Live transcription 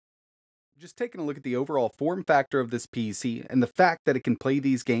Just taking a look at the overall form factor of this PC and the fact that it can play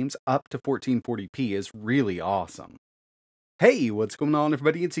these games up to 1440p is really awesome. Hey, what's going on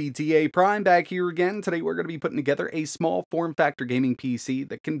everybody? It's ETAPRIME back here again. Today we're going to be putting together a small form factor gaming PC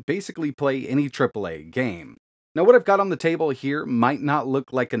that can basically play any AAA game. Now what I've got on the table here might not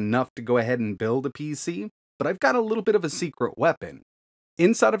look like enough to go ahead and build a PC, but I've got a little bit of a secret weapon.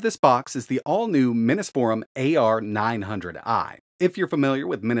 Inside of this box is the all-new Minisforum AR900i. If you're familiar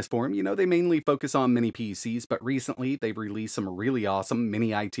with Minisforum, you know they mainly focus on mini PCs, but recently they've released some really awesome mini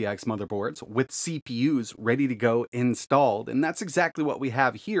ITX motherboards with CPUs ready to go installed, and that's exactly what we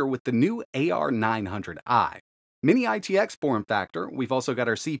have here with the new AR900i. Mini ITX form factor, we've also got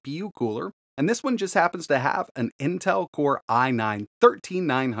our CPU cooler, and this one just happens to have an Intel Core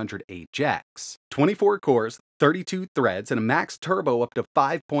i9-13900HX. 24 cores, 32 threads, and a max turbo up to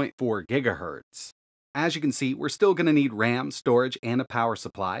 5.4 GHz. As you can see, we're still going to need RAM, storage, and a power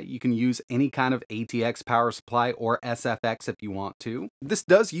supply. You can use any kind of ATX power supply or SFX if you want to. This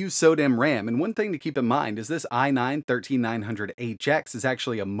does use SODIMM RAM, and one thing to keep in mind is this i9-13900HX is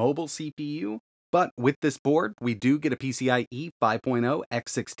actually a mobile CPU, but with this board, we do get a PCIe 5.0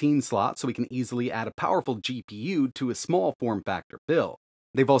 x16 slot, so we can easily add a powerful GPU to a small form factor build.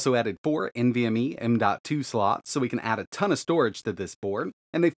 They've also added 4 NVMe M.2 slots, so we can add a ton of storage to this board,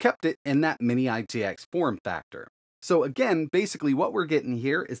 and they've kept it in that mini ITX form factor. So again, basically what we're getting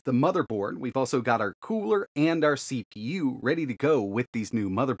here is the motherboard. We've also got our cooler and our CPU ready to go with these new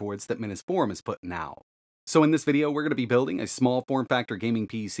motherboards that Minisforum is putting out. So in this video, we're going to be building a small form factor gaming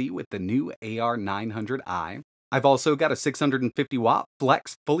PC with the new AR900i. I've also got a 650 watt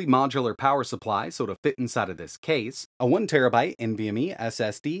flex fully modular power supply, so it'll fit inside of this case, a 1TB NVMe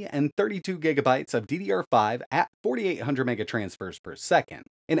SSD, and 32 GB of DDR5 at 4800 mega transfers per second.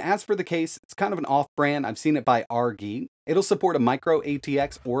 And as for the case, it's kind of an off-brand. I've seen it by RGE. It'll support a micro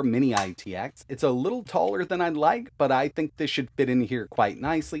ATX or mini ITX. It's a little taller than I'd like, but I think this should fit in here quite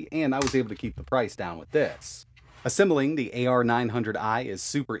nicely, and I was able to keep the price down with this. Assembling the AR900i is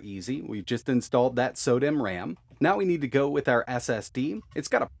super easy. We've just installed that SODIMM RAM. Now we need to go with our SSD. It's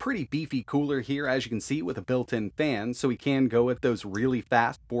got a pretty beefy cooler here, as you can see, with a built-in fan, so we can go with those really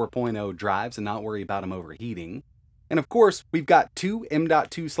fast 4.0 drives and not worry about them overheating. And of course, we've got 2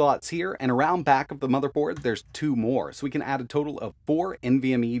 M.2 slots here, and around back of the motherboard, there's 2 more. So we can add a total of 4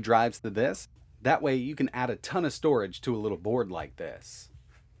 NVMe drives to this. That way you can add a ton of storage to a little board like this.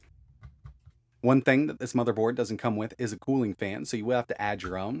 One thing that this motherboard doesn't come with is a cooling fan, so you will have to add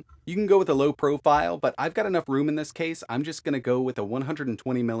your own. You can go with a low profile, but I've got enough room in this case. I'm just going to go with a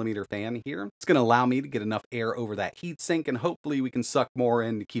 120mm fan here. It's going to allow me to get enough air over that heatsink, and hopefully we can suck more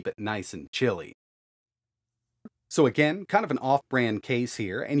in to keep it nice and chilly. So again, kind of an off-brand case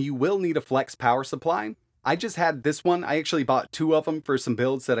here, and you will need a flex power supply. I just had this one. I actually bought 2 of them for some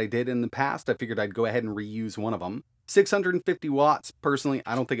builds that I did in the past. I figured I'd go ahead and reuse one of them. 650 watts. Personally,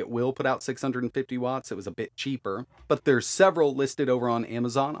 I don't think it will put out 650 watts. It was a bit cheaper, but there's several listed over on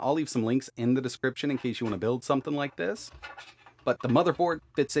Amazon. I'll leave some links in the description in case you want to build something like this. But the motherboard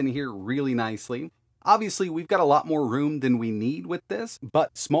fits in here really nicely. Obviously, we've got a lot more room than we need with this,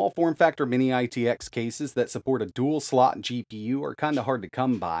 but small form factor mini ITX cases that support a dual slot GPU are kind of hard to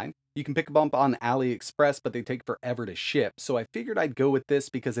come by. You can pick them up on AliExpress, but they take forever to ship, so I figured I'd go with this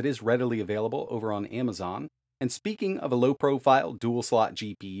because it is readily available over on Amazon. And speaking of a low-profile dual-slot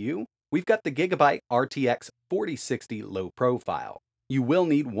GPU, we've got the Gigabyte RTX 4060 low profile. You will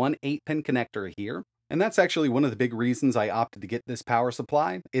need one 8-pin connector here, and that's actually one of the big reasons I opted to get this power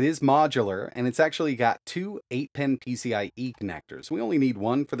supply. It is modular, and it's actually got 2 8-pin PCIe connectors. We only need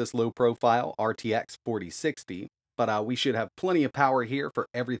one for this low-profile RTX 4060, but we should have plenty of power here for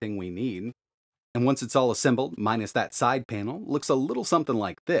everything we need. And once it's all assembled, minus that side panel, looks a little something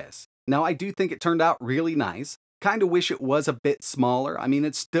like this. Now, I do think it turned out really nice. Kind of wish it was a bit smaller. I mean,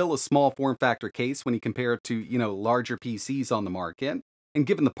 it's still a small form factor case when you compare it to, larger PCs on the market. And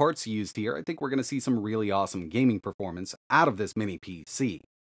given the parts used here, I think we're going to see some really awesome gaming performance out of this mini PC.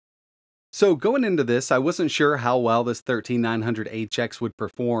 So going into this, I wasn't sure how well this 13900HX would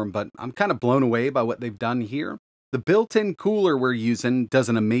perform, but I'm kind of blown away by what they've done here. The built-in cooler we're using does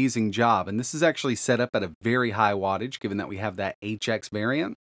an amazing job, and this is actually set up at a very high wattage, given that we have that HX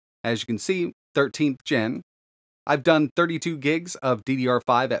variant. As you can see, 13th gen. I've done 32 gigs of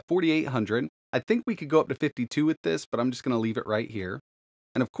DDR5 at 4800. I think we could go up to 52 with this, but I'm just going to leave it right here.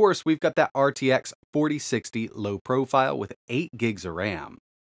 And of course, we've got that RTX 4060 low profile with 8 gigs of RAM.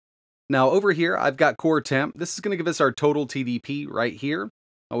 Now over here, I've got core temp. This is going to give us our total TDP right here.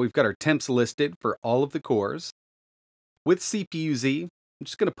 We've got our temps listed for all of the cores. With CPU-Z, I'm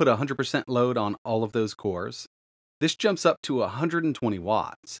just going to put 100% load on all of those cores. This jumps up to 120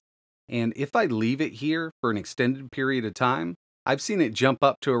 watts. And if I leave it here for an extended period of time, I've seen it jump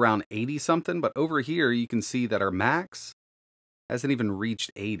up to around 80 something, but over here you can see that our max hasn't even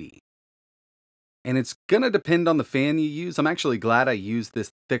reached 80. And it's gonna depend on the fan you use. I'm actually glad I used this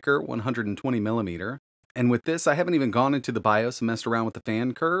thicker 120 millimeter. And with this, I haven't even gone into the BIOS and messed around with the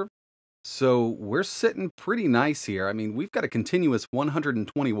fan curve. So we're sitting pretty nice here. I mean, we've got a continuous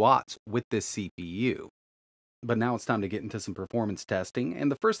 120 watts with this CPU. But now it's time to get into some performance testing.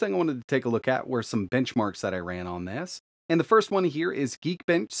 And the first thing I wanted to take a look at were some benchmarks that I ran on this. And the first one here is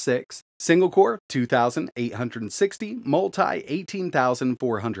Geekbench 6, single core 2,860, multi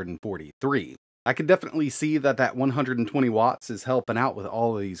 18,443. I can definitely see that 120 watts is helping out with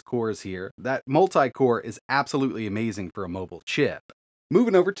all of these cores here. That multi-core is absolutely amazing for a mobile chip.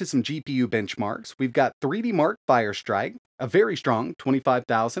 Moving over to some GPU benchmarks, we've got 3D Mark Firestrike, a very strong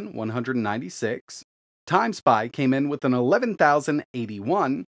 25,196. TimeSpy came in with an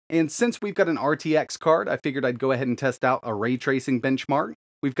 11,081, and since we've got an RTX card, I figured I'd go ahead and test out a ray tracing benchmark.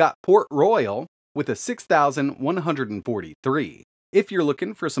 We've got Port Royal with a 6,143. If you're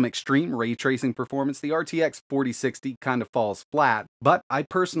looking for some extreme ray tracing performance, the RTX 4060 kind of falls flat, but I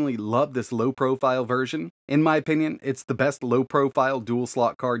personally love this low profile version. In my opinion, it's the best low profile dual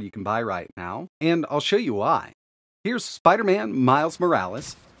slot card you can buy right now, and I'll show you why. Here's Spider-Man Miles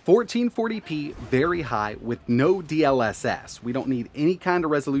Morales, 1440p very high with no DLSS. We don't need any kind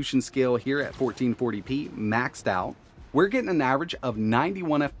of resolution scale here at 1440p maxed out. We're getting an average of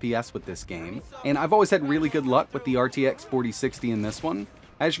 91 FPS with this game, and I've always had really good luck with the RTX 4060 in this one.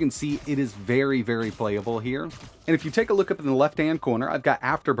 As you can see, it is very, very playable here. And if you take a look up in the left-hand corner, I've got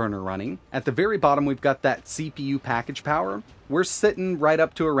Afterburner running. At the very bottom, we've got that CPU package power. We're sitting right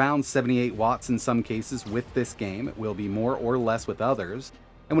up to around 78 watts in some cases with this game. It will be more or less with others.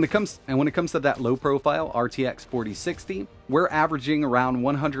 And when it comes to that low-profile RTX 4060, we're averaging around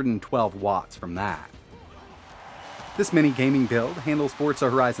 112 watts from that. This mini gaming build handles Forza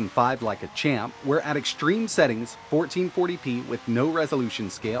Horizon 5 like a champ. We're at extreme settings, 1440p with no resolution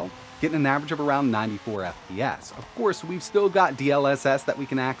scale, getting an average of around 94 FPS. Of course, we've still got DLSS that we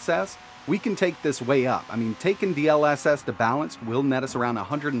can access. We can take this way up. I mean, taking DLSS to balanced will net us around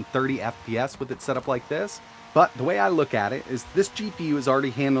 130 FPS with it set up like this. But the way I look at it is this GPU is already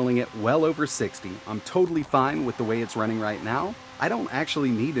handling it well over 60. I'm totally fine with the way it's running right now. I don't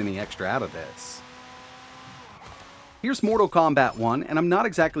actually need any extra out of this. Here's Mortal Kombat 1, and I'm not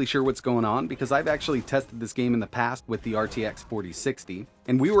exactly sure what's going on because I've actually tested this game in the past with the RTX 4060,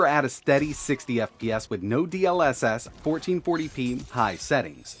 and we were at a steady 60 FPS with no DLSS, 1440p high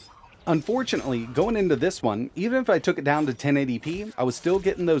settings. Unfortunately, going into this one, even if I took it down to 1080p, I was still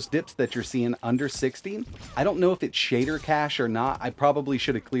getting those dips that you're seeing under 60. I don't know if it's shader cache or not. I probably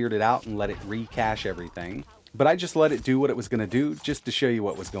should have cleared it out and let it recache everything, but I just let it do what it was going to do just to show you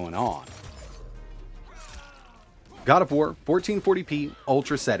what was going on. God of War, 1440p,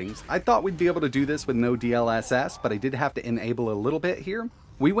 ultra settings. I thought we'd be able to do this with no DLSS, but I did have to enable a little bit here.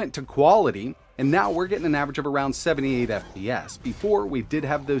 We went to quality, and now we're getting an average of around 78 FPS. Before, we did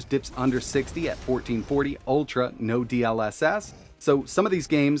have those dips under 60 at 1440, ultra, no DLSS. So some of these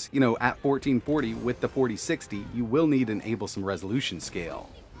games, you know, at 1440 with the 4060, you will need to enable some resolution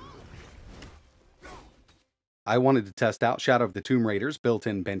scale. I wanted to test out Shadow of the Tomb Raider's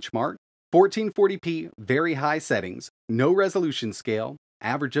built-in benchmark. 1440p, very high settings, no resolution scale,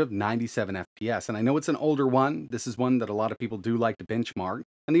 average of 97 FPS. And I know it's an older one. This is one that a lot of people do like to benchmark.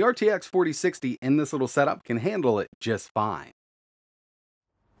 And the RTX 4060 in this little setup can handle it just fine.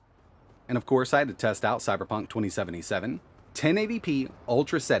 And of course, I had to test out Cyberpunk 2077. 1080p,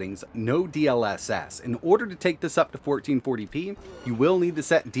 ultra settings, no DLSS. In order to take this up to 1440p, you will need to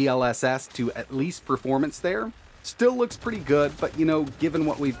set DLSS to at least performance there. Still looks pretty good, but you know, given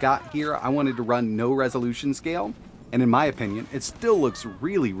what we've got here, I wanted to run no resolution scale, and in my opinion, it still looks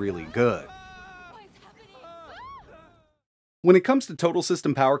really, really good. When it comes to total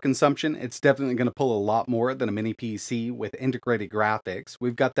system power consumption, it's definitely going to pull a lot more than a mini PC with integrated graphics.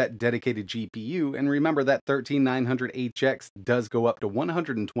 We've got that dedicated GPU, and remember that 13900HX does go up to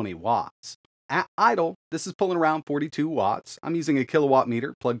 120 watts. At idle, this is pulling around 42 watts. I'm using a kilowatt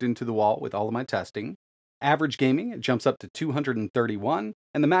meter plugged into the wall with all of my testing. Average gaming, it jumps up to 231,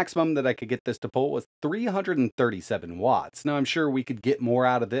 and the maximum that I could get this to pull was 337 watts. Now I'm sure we could get more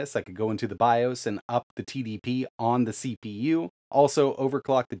out of this. I could go into the BIOS and up the TDP on the CPU, also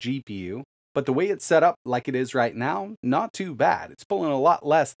overclock the GPU, but the way it's set up like it is right now, not too bad. It's pulling a lot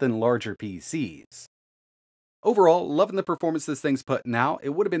less than larger PCs. Overall, loving the performance this thing's putting out. It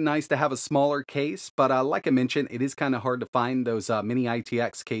would have been nice to have a smaller case, but like I mentioned, it is kind of hard to find those mini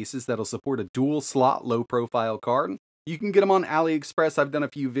ITX cases that'll support a dual slot low profile card. You can get them on AliExpress. I've done a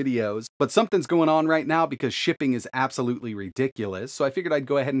few videos, but something's going on right now because shipping is absolutely ridiculous. So I figured I'd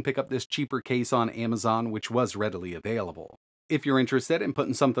go ahead and pick up this cheaper case on Amazon, which was readily available. If you're interested in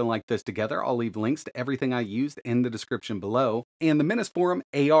putting something like this together, I'll leave links to everything I used in the description below. And the Minisforum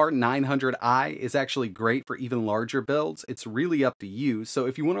AR900i is actually great for even larger builds. It's really up to you. So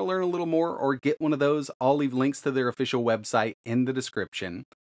if you want to learn a little more or get one of those, I'll leave links to their official website in the description.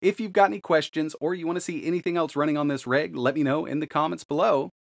 If you've got any questions or you want to see anything else running on this rig, let me know in the comments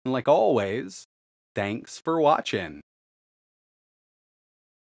below. And like always, thanks for watching.